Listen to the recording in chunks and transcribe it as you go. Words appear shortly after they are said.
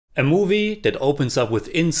A movie that opens up with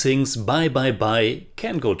instincts bye bye bye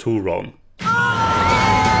can't go too wrong.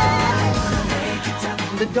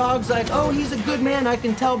 The dog's like, oh, he's a good man, I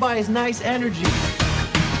can tell by his nice energy.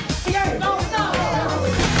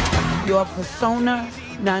 Your persona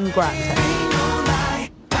non grata.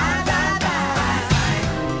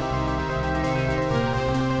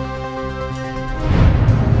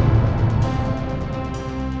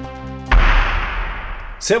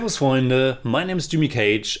 Servus Freunde, my name is Jimmy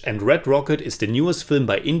Cage and Red Rocket is the newest film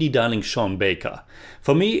by indie darling Sean Baker.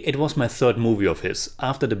 For me it was my third movie of his,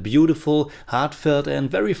 after the beautiful, heartfelt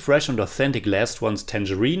and very fresh and authentic last ones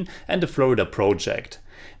Tangerine and The Florida Project.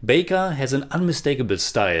 Baker has an unmistakable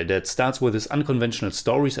style that starts with his unconventional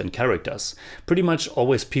stories and characters, pretty much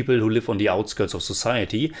always people who live on the outskirts of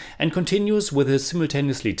society, and continues with his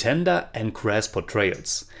simultaneously tender and crass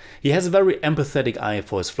portrayals. He has a very empathetic eye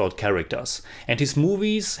for his flawed characters, and his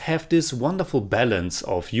movies have this wonderful balance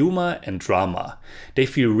of humor and drama. They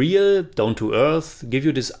feel real, down to earth, give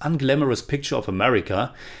you this unglamorous picture of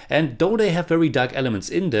America, and though they have very dark elements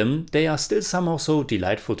in them, they are still somehow so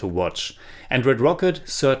delightful to watch. And Red Rocket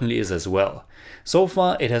certainly is as well. So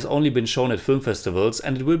far it has only been shown at film festivals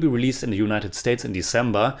and it will be released in the United States in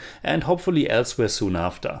December and hopefully elsewhere soon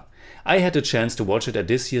after. I had the chance to watch it at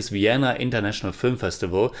this year's Vienna International Film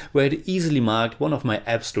Festival, where it easily marked one of my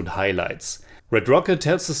absolute highlights. Red Rocket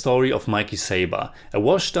tells the story of Mikey Saber, a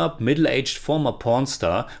washed-up, middle-aged former porn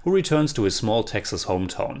star who returns to his small Texas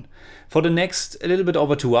hometown. For the next a little bit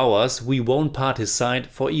over 2 hours, we won't part his side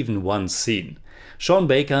for even one scene. Sean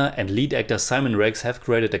Baker and lead actor Simon Rex have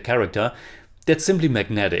created a character that's simply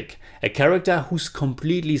magnetic. A character who's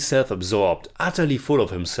completely self-absorbed, utterly full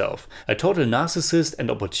of himself, a total narcissist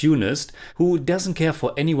and opportunist who doesn't care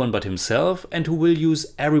for anyone but himself and who will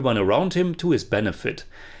use everyone around him to his benefit.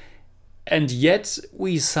 And yet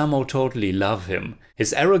we somehow totally love him.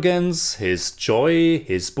 His arrogance, his joy,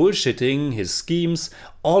 his bullshitting, his schemes,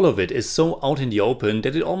 all of it is so out in the open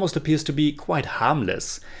that it almost appears to be quite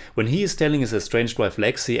harmless. When he is telling his estranged wife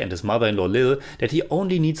Lexi and his mother-in-law Lil that he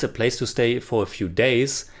only needs a place to stay for a few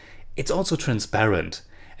days, it's also transparent.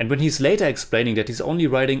 And when he's later explaining that he's only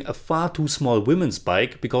riding a far too small women's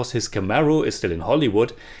bike because his Camaro is still in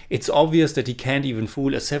Hollywood, it's obvious that he can't even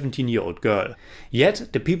fool a 17-year-old girl. Yet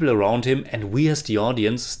the people around him and we as the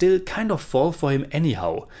audience still kind of fall for him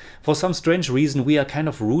anyhow. For some strange reason we are kind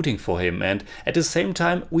of rooting for him, and at the same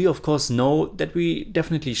time we of course know that we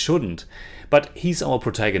definitely shouldn't. But he's our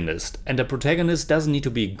protagonist, and a protagonist doesn't need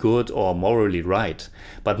to be good or morally right.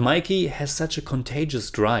 But Mikey has such a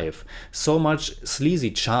contagious drive, so much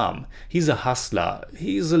sleazy charm. He's a hustler,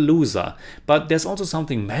 he's a loser, but there's also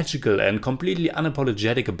something magical and completely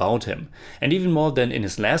unapologetic about him. And even more than in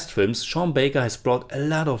his last films, Sean Baker has brought a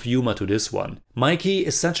lot of humor to this one. Mikey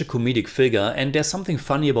is such a comedic figure and there's something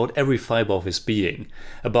funny about every fiber of his being.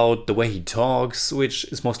 About the way he talks, which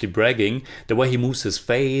is mostly bragging, the way he moves his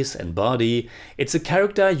face and body. It's a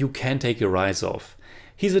character you can't take your eyes off.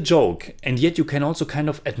 He's a joke, and yet you can also kind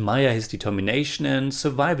of admire his determination and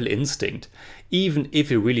survival instinct, even if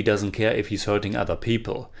he really doesn't care if he's hurting other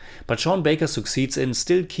people. But Sean Baker succeeds in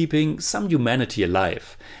still keeping some humanity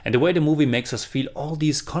alive, and the way the movie makes us feel all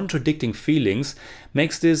these contradicting feelings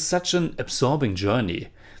makes this such an absorbing journey.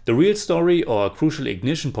 The real story, or a crucial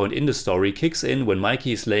ignition point in the story, kicks in when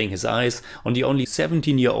Mikey is laying his eyes on the only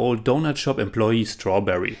 17-year-old donut shop employee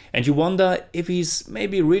Strawberry. And you wonder if he's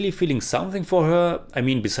maybe really feeling something for her, I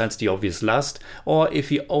mean besides the obvious lust, or if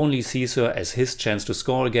he only sees her as his chance to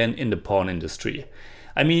score again in the porn industry.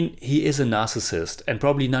 I mean, he is a narcissist and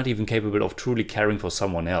probably not even capable of truly caring for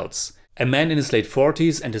someone else. A man in his late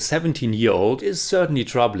 40s and a 17-year-old is certainly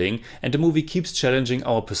troubling, and the movie keeps challenging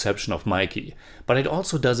our perception of Mikey. But it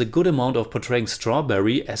also does a good amount of portraying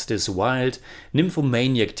Strawberry as this wild,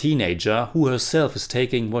 nymphomaniac teenager who herself is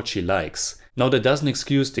taking what she likes. Now that doesn't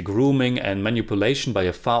excuse the grooming and manipulation by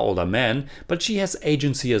a far older man, but she has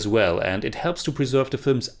agency as well, and it helps to preserve the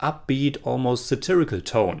film's upbeat, almost satirical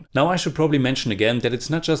tone. Now I should probably mention again that it's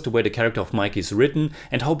not just the way the character of Mikey is written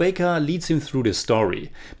and how Baker leads him through this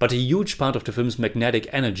story, but a huge part of the film's magnetic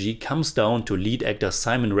energy comes down to lead actor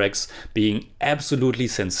Simon Rex being absolutely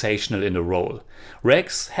sensational in the role.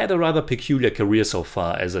 Rex had a rather peculiar career so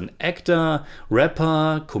far as an actor,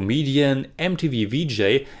 rapper, comedian, MTV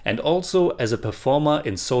VJ, and also as a performer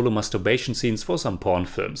in solo masturbation scenes for some porn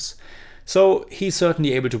films. So he's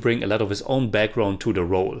certainly able to bring a lot of his own background to the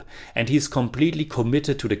role, and he's completely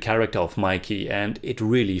committed to the character of Mikey, and it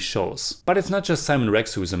really shows. But it's not just Simon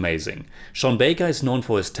Rex who is amazing. Sean Baker is known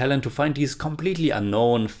for his talent to find these completely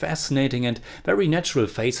unknown, fascinating and very natural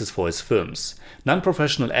faces for his films.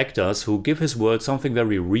 Non-professional actors who give his world something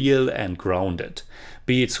very real and grounded.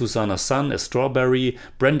 be it Suzanna's son as Strawberry,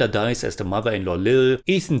 Brenda Deiss as the mother-in-law Lil,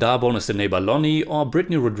 Ethan Darbone as the neighbor Lonnie, or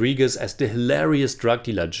Brittney Rodriguez as the hilarious drug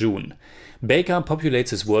dealer June. Baker populates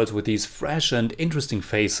his worlds with these fresh and interesting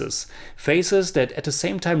faces. Faces that at the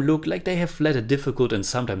same time look like they have led a difficult and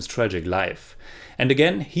sometimes tragic life. And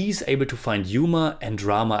again, he's able to find humor and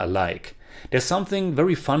drama alike. There's something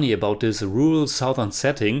very funny about this rural southern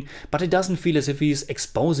setting, but it doesn't feel as if he's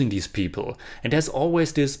exposing these people, and there's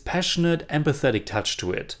always this passionate, empathetic touch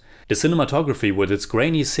to it. The cinematography with its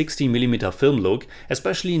grainy 16mm film look,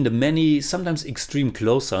 especially in the many, sometimes extreme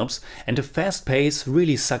close-ups, and the fast pace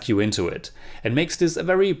really suck you into it, and makes this a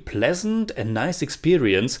very pleasant and nice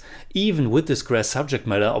experience, even with this crass subject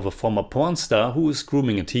matter of a former porn star who is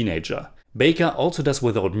grooming a teenager. Baker also does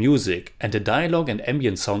without music, and the dialogue and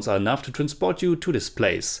ambient sounds are enough to transport you to this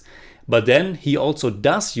place. But then he also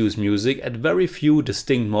does use music at very few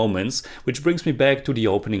distinct moments, which brings me back to the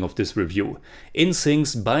opening of this review.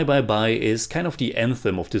 NSYNC's Bye Bye Bye is kind of the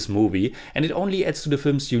anthem of this movie, and it only adds to the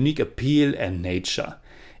film's unique appeal and nature.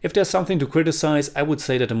 If there's something to criticize, I would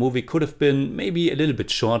say that the movie could have been maybe a little bit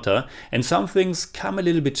shorter, and some things come a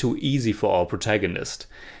little bit too easy for our protagonist.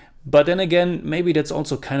 But then again, maybe that's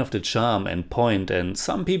also kind of the charm and point, and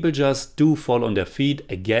some people just do fall on their feet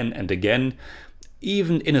again and again,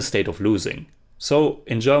 even in a state of losing. So,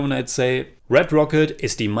 in German I'd say, Red Rocket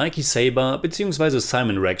ist die Mikey Saber bzw.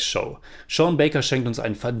 Simon Rex Show. Sean Baker schenkt uns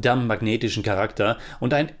einen verdammt magnetischen Charakter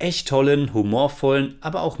und einen echt tollen, humorvollen,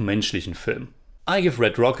 aber auch menschlichen Film. I give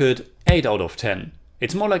Red Rocket 8 out of 10.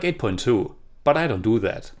 It's more like 8.2, but I don't do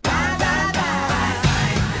that.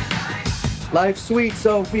 Life's sweet,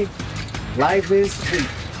 Sophie. Life is sweet.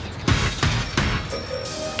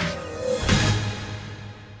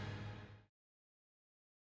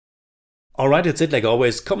 Alright, that's it like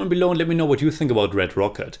always. Comment below and let me know what you think about Red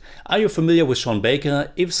Rocket. Are you familiar with Sean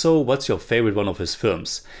Baker? If so, what's your favorite one of his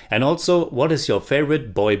films? And also, what is your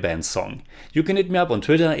favorite boy band song? You can hit me up on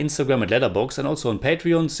Twitter, Instagram and Letterboxd, and also on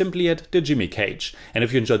Patreon simply at the Jimmy Cage. And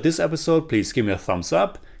if you enjoyed this episode, please give me a thumbs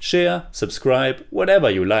up, share, subscribe, whatever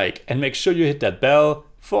you like, and make sure you hit that bell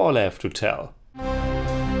for all I have to tell.